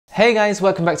Hey guys,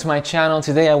 welcome back to my channel.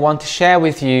 Today I want to share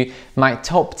with you my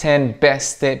top 10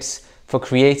 best tips for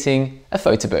creating a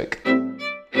photo book.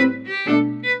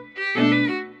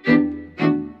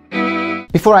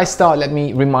 Before I start, let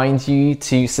me remind you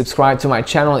to subscribe to my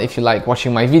channel if you like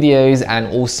watching my videos, and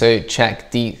also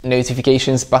check the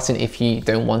notifications button if you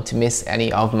don't want to miss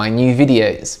any of my new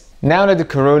videos. Now that the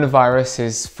coronavirus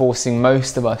is forcing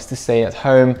most of us to stay at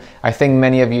home, I think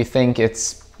many of you think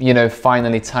it's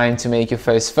finally time to make your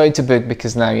first photo book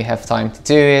because now you have time to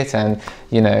do it, and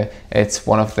it's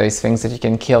one of those things that you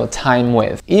can kill time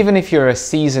with. Even if you're a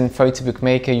seasoned photo book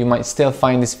maker, you might still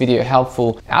find this video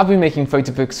helpful. I've been making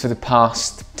photo books for the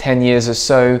past 10 years or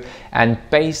so, and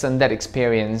based on that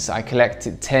experience, I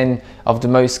collected 10 of the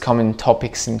most common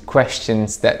topics and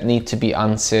questions that need to be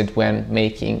answered when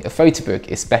making a photo book,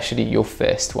 especially your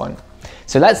first one.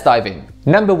 So let's dive in.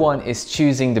 Number one is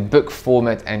choosing the book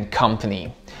format and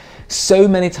company. So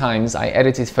many times I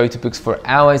edited photo books for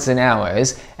hours and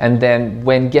hours, and then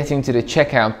when getting to the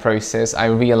checkout process, I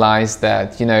realized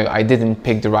that I didn't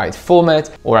pick the right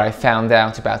format, or I found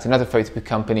out about another photo book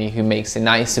company who makes a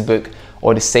nicer book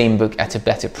or the same book at a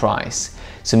better price.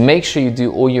 So make sure you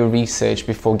do all your research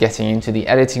before getting into the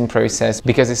editing process,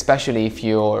 because especially if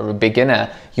you're a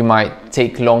beginner, you might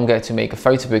take longer to make a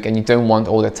photo book and you don't want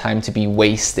all the time to be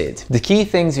wasted. The key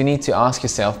things you need to ask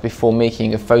yourself before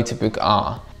making a photo book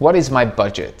are: what is my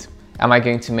budget? Am I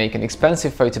going to make an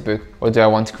expensive photo book, or do I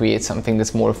want to create something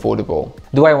that's more affordable?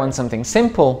 Do I want something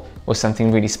simple or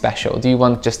something really special? Do you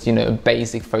want just a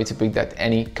basic photo book that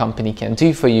any company can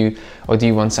do for you, or do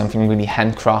you want something really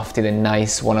handcrafted and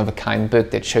nice, one-of-a-kind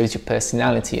book that shows your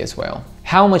personality as well?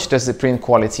 How much does the print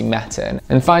quality matter?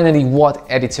 And finally, what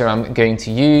editor I'm going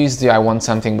to use. Do I want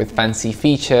something with fancy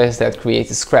features that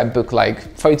creates a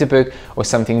scrapbook-like photo book, or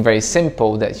something very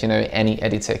simple that any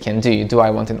editor can do? Do I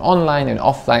want an online and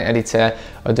offline editor,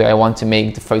 or do I want to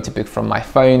make the photo book from my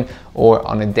phone or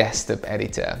on a desktop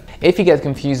editor? If you get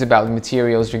confused about the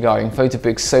materials regarding photo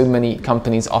books, so many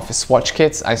companies offer swatch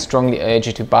kits. I strongly urge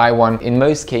you to buy one. In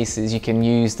most cases, you can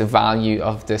use the value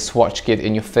of the swatch kit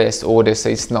in your first order, so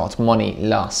it's not money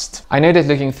lost. I know that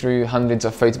looking through hundreds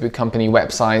of photo book company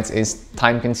websites is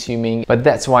time consuming, but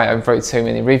that's why I've wrote so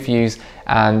many reviews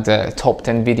and top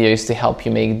 10 videos to help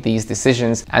you make these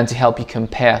decisions and to help you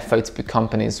compare photo book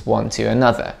companies one to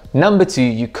another. Number two,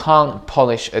 you can't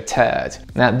polish a turd.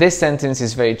 Now, this sentence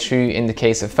is very true in the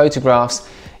case of photographs.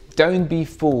 Don't be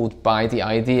fooled by the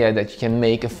idea that you can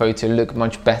make a photo look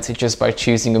much better just by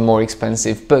choosing a more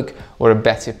expensive book or a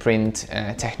better print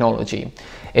technology.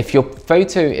 If your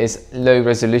photo is low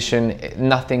resolution,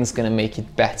 nothing's going to make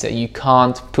it better. You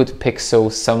can't put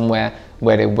pixels somewhere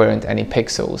where there weren't any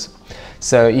pixels.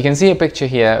 So you can see a picture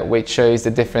here which shows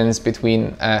the difference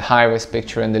between a high-res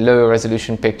picture and the lower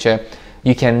resolution picture.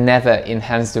 You can never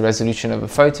enhance the resolution of a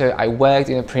photo. I worked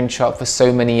in a print shop for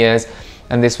so many years,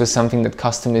 and this was something that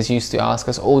customers used to ask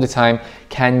us all the time: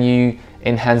 can you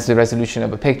enhance the resolution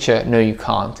of a picture? No, you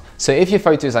can't. So if your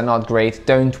photos are not great,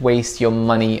 don't waste your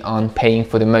money on paying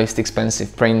for the most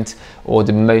expensive print or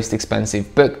the most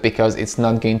expensive book, because it's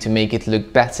not going to make it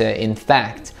look better. In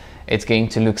fact, it's going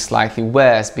to look slightly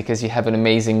worse because you have an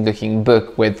amazing looking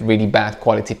book with really bad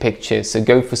quality pictures. So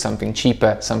go for something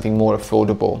cheaper, something more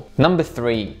affordable. Number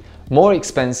three, more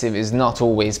expensive is not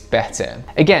always better.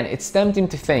 Again, it's tempting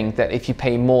to think that if you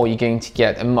pay more, you're going to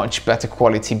get a much better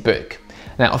quality book.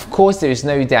 Now, of course, there is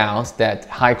no doubt that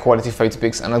high quality photo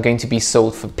books are not going to be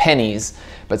sold for pennies,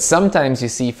 but sometimes you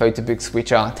see photo books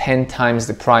which are 10 times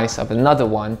the price of another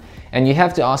one, and you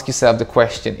have to ask yourself the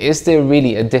question: is there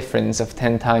really a difference of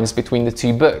 10 times between the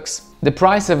two books? The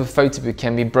price of a photo book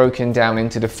can be broken down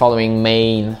into the following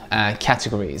main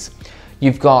categories.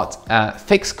 You've got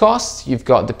fixed costs, you've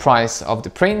got the price of the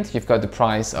print, you've got the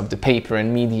price of the paper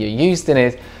and media used in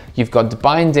it, you've got the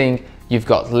binding, you've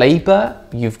got labor,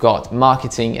 you've got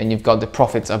marketing, and you've got the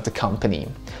profits of the company.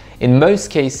 In most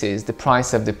cases, the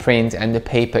price of the print and the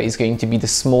paper is going to be the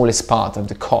smallest part of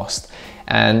the cost,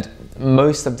 and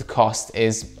most of the cost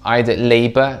is either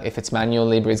labor. If it's manual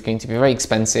labor, it's going to be very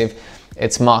expensive.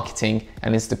 It's marketing,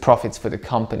 and it's the profits for the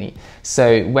company.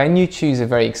 So when you choose a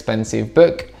very expensive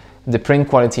book, the print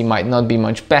quality might not be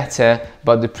much better,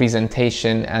 but the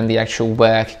presentation and the actual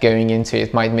work going into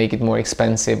it might make it more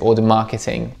expensive, or the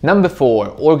marketing. Number four,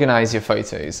 organize your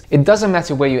photos. It doesn't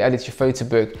matter where you edit your photo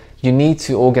book, you need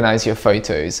to organize your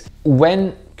photos.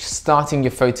 When starting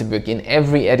your photo book, in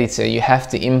every editor, you have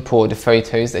to import the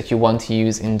photos that you want to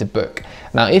use in the book.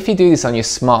 Now, if you do this on your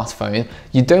smartphone,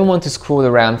 you don't want to scroll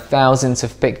around thousands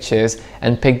of pictures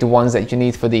and pick the ones that you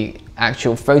need for the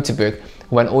actual photo book.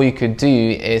 when all you could do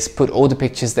is put all the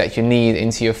pictures that you need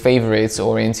into your favorites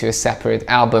or into a separate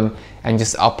album and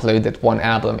just upload that one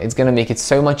album. It's going to make it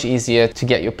so much easier to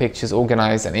get your pictures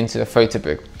organized and into the photo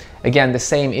book. Again, the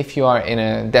same if you are in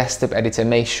a desktop editor,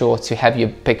 make sure to have your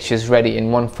pictures ready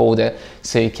in one folder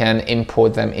so you can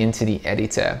import them into the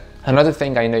editor. Another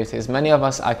thing I noticed, many of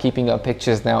us are keeping our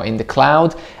pictures now in the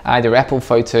cloud, either Apple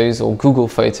Photos or Google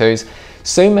Photos.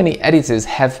 So many editors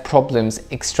have problems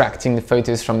extracting the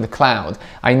photos from the cloud.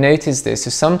 I noticed this,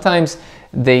 so sometimes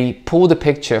they pull the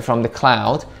picture from the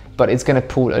cloud, but it's going to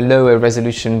pull a lower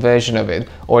resolution version of it,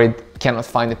 or it cannot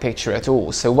find the picture at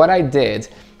all. So what I did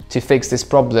to fix this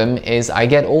problem is I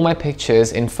get all my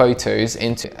pictures in Photos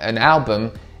into an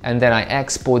album, and then I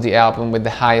export the album with the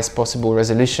highest possible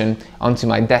resolution onto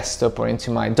my desktop or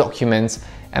into my documents,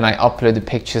 and I upload the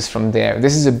pictures from there.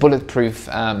 This is a bulletproof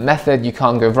method, you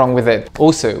can't go wrong with it.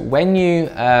 Also, when you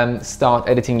start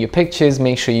editing your pictures,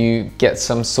 make sure you get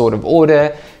some sort of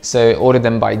order. So order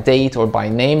them by date or by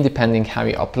name, depending how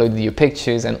you uploaded your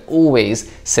pictures, and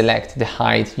always select the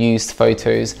hide used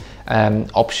photos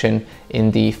option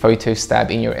in the Photos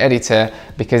tab in your editor,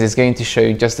 because it's going to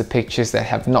show just the pictures that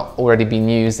have not already been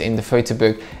used in the photo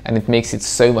book, and it makes it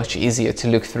so much easier to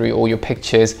look through all your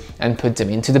pictures and put them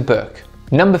into the book.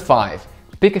 Number 5,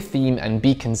 pick a theme and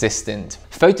be consistent.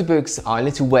 Photo books are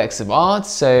little works of art,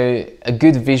 so a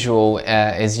good visual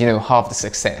is, half the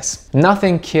success.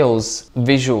 Nothing kills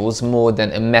visuals more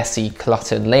than a messy,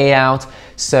 cluttered layout.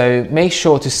 So make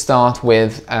sure to start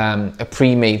with a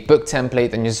pre-made book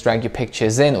template and just drag your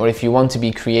pictures in, or if you want to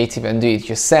be creative and do it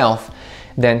yourself,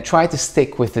 then try to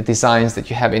stick with the designs that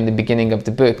you have in the beginning of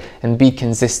the book and be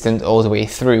consistent all the way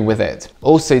through with it.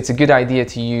 Also, it's a good idea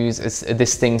to use a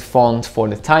distinct font for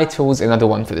the titles, another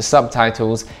one for the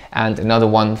subtitles, and another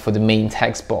one for the main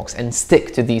text box, and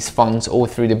stick to these fonts all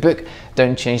through the book.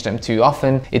 Don't change them too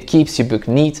often. It keeps your book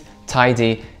neat,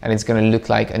 tidy, and it's going to look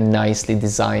like a nicely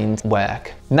designed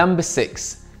work. Number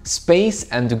 6, space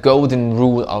and the golden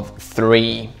rule of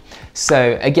 3.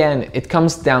 So again, it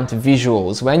comes down to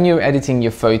visuals. When you're editing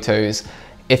your photos,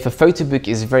 if a photo book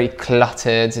is very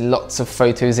cluttered, lots of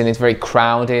photos in it, very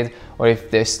crowded, or if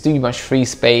there's too much free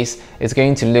space, it's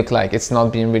going to look like it's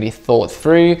not being really thought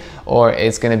through, or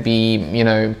it's going to be,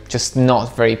 just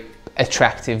not very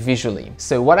attractive visually.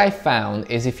 So what I found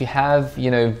is if you have,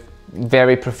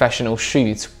 very professional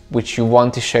shoots which you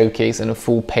want to showcase on a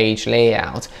full page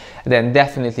layout, then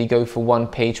definitely go for one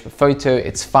page per photo,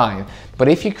 it's fine. But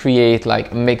if you create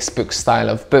like a mixed book style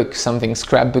of book, something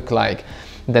scrapbook like,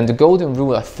 then the golden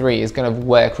rule of 3 is going to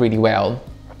work really well.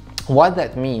 What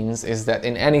that means is that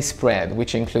in any spread,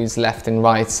 which includes left and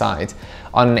right side,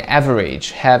 on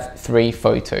average have 3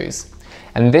 photos.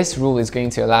 And this rule is going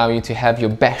to allow you to have your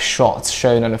best shots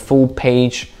shown on a full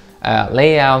page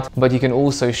layout, but you can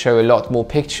also show a lot more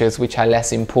pictures which are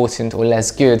less important or less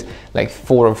good, like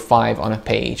 4 or 5 on a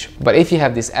page. But if you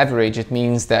have this average, it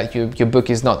means that your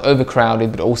book is not overcrowded,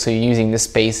 but also using the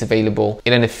space available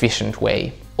in an efficient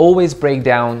way. Always break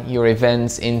down your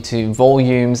events into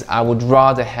volumes. I would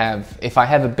rather have, if I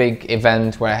have a big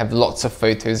event where I have lots of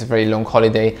photos, a very long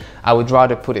holiday, I would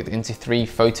rather put it into 3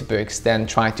 photo books than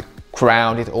try to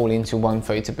crowd it all into one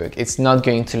photo book. It's not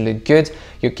going to look good.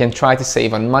 You can try to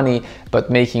save on money, but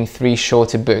making 3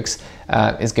 shorter books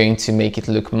is going to make it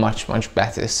look much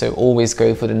better. So always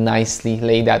go for the nicely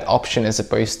laid out option as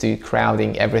opposed to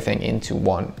crowding everything into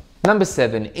one. Number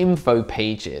 7, info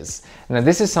pages. Now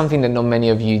this is something that not many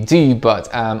of you do, but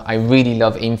I really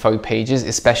love info pages,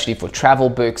 especially for travel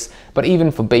books, but even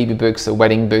for baby books or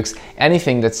wedding books,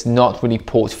 anything that's not really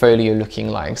portfolio looking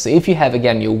like. So if you have,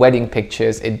 again, your wedding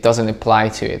pictures, it doesn't apply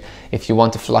to it. If you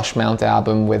want a flush mount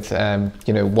album with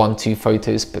 1-2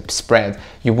 photos per spread,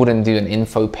 you wouldn't do an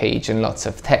info page and lots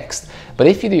of text. But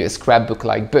if you do a scrapbook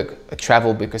like book, a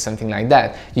travel book or something like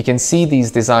that, you can see these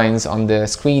designs on the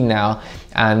screen now,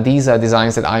 and these are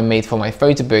designs that I made for my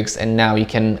photo books, and now you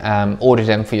can order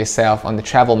them for yourself on the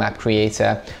Travel Map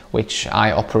Creator, which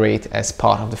I operate as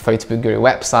part of the Photo Book Guru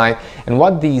website. And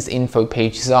what these info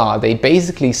pages are, they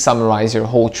basically summarize your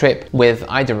whole trip with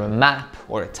either a map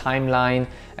or a timeline,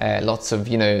 lots of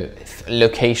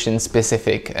location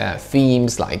specific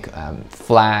themes like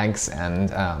flags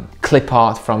and clip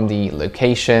art from the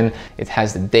location. It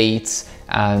has the dates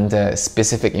and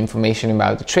specific information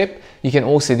about the trip. You can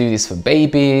also do this for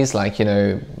babies, like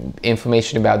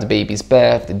information about the baby's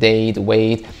birth, the day, the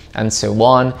weight, and so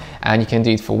on. And you can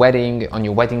do it for wedding, on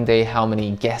your wedding day, how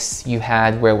many guests you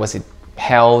had, where was it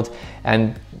held,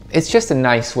 and it's just a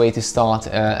nice way to start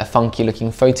a funky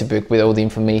looking photo book with all the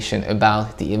information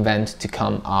about the event to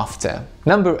come after.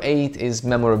 Number 8 is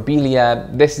memorabilia.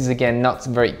 This is again not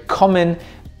very common,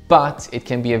 but it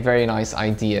can be a very nice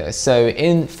idea. So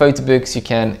in photo books, you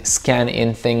can scan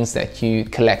in things that you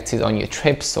collected on your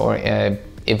trips or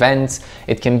events.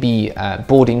 It can be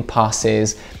boarding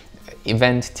passes,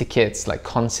 event tickets like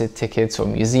concert tickets or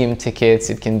museum tickets.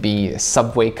 It can be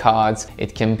subway cards.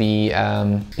 It can be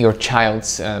your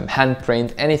child's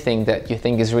handprint, anything that you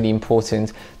think is really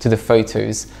important to the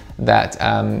photos that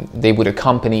they would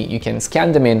accompany. You can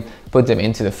scan them in, put them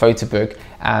into the photo book,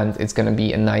 and it's going to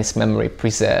be a nice memory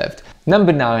preserved.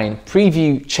 Number 9,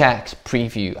 preview, check,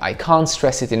 preview. I can't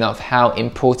stress it enough how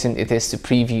important it is to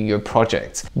preview your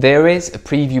project. There is a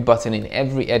preview button in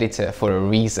every editor for a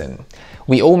reason.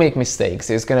 We all make mistakes.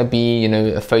 There's going to be,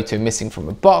 a photo missing from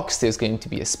a box. There's going to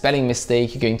be a spelling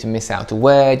mistake. You're going to miss out a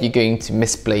word. You're going to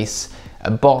misplace a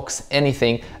box,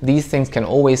 anything. These things can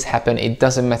always happen. It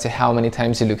doesn't matter how many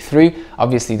times you look through.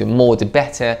 Obviously, the more the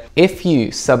better. If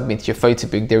you submit your photo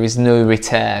book, there is no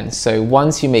return. So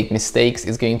once you make mistakes,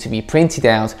 it's going to be printed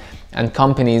out, and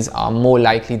companies are more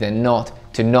likely than not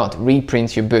to not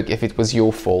reprint your book if it was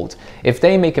your fault. If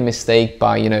they make a mistake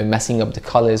by, messing up the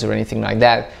colors or anything like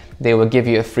that, they will give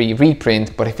you a free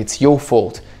reprint, but if it's your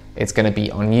fault, it's going to be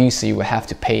on you, so you will have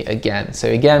to pay again. So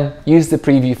again, use the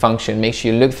preview function. Make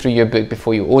sure you look through your book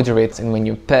before you order it, and when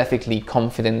you're perfectly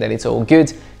confident that it's all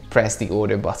good, press the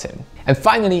order button. And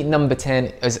finally, number 10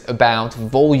 is about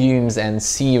volumes and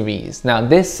series. Now,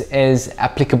 this is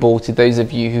applicable to those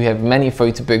of you who have many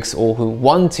photo books or who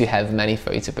want to have many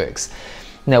photo books.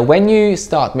 Now, when you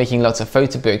start making lots of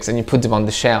photo books and you put them on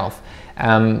the shelf,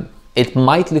 it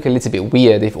might look a little bit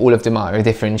weird if all of them are a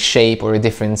different shape or a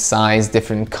different size,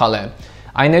 different color.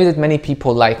 I know that many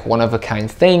people like one-of-a-kind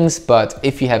things, but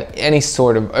if you have any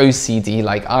sort of OCD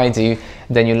like I do,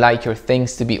 then you like your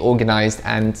things to be organized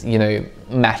and,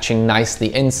 matching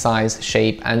nicely in size,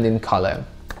 shape, and in color.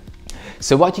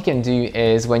 So what you can do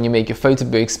is, when you make your photo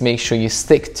books, make sure you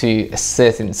stick to a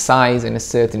certain size and a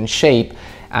certain shape,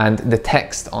 and the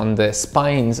text on the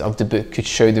spines of the book could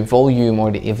show the volume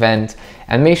or the event,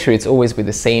 and make sure it's always with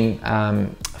the same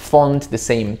font, the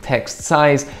same text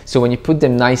size. So when you put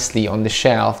them nicely on the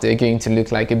shelf, they're going to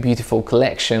look like a beautiful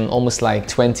collection, almost like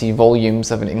 20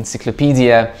 volumes of an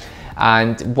encyclopedia.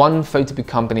 And one photo book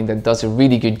company that does a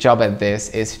really good job at this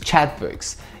is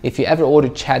Chatbooks. If you ever order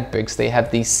Chatbooks, they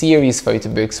have these series photo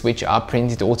books which are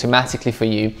printed automatically for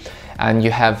you, and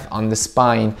you have on the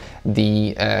spine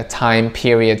the time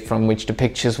period from which the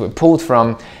pictures were pulled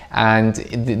from, and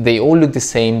they all look the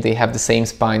same. They have the same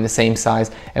spine, the same size,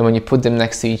 and when you put them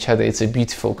next to each other, it's a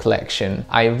beautiful collection.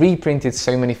 I reprinted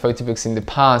so many photo books in the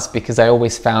past because I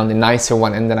always found a nicer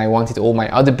one, and then I wanted all my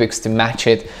other books to match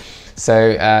it.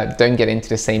 So don't get into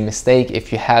the same mistake.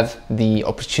 If you have the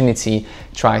opportunity,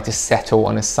 try to settle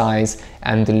on a size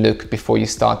and the look before you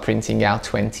start printing out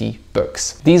 20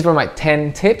 books. These were my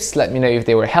 10 tips. Let me know if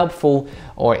they were helpful,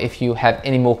 or if you have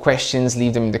any more questions,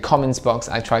 leave them in the comments box.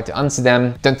 I try to answer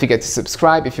them. Don't forget to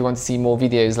subscribe if you want to see more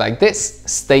videos like this.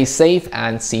 Stay safe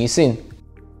and see you soon.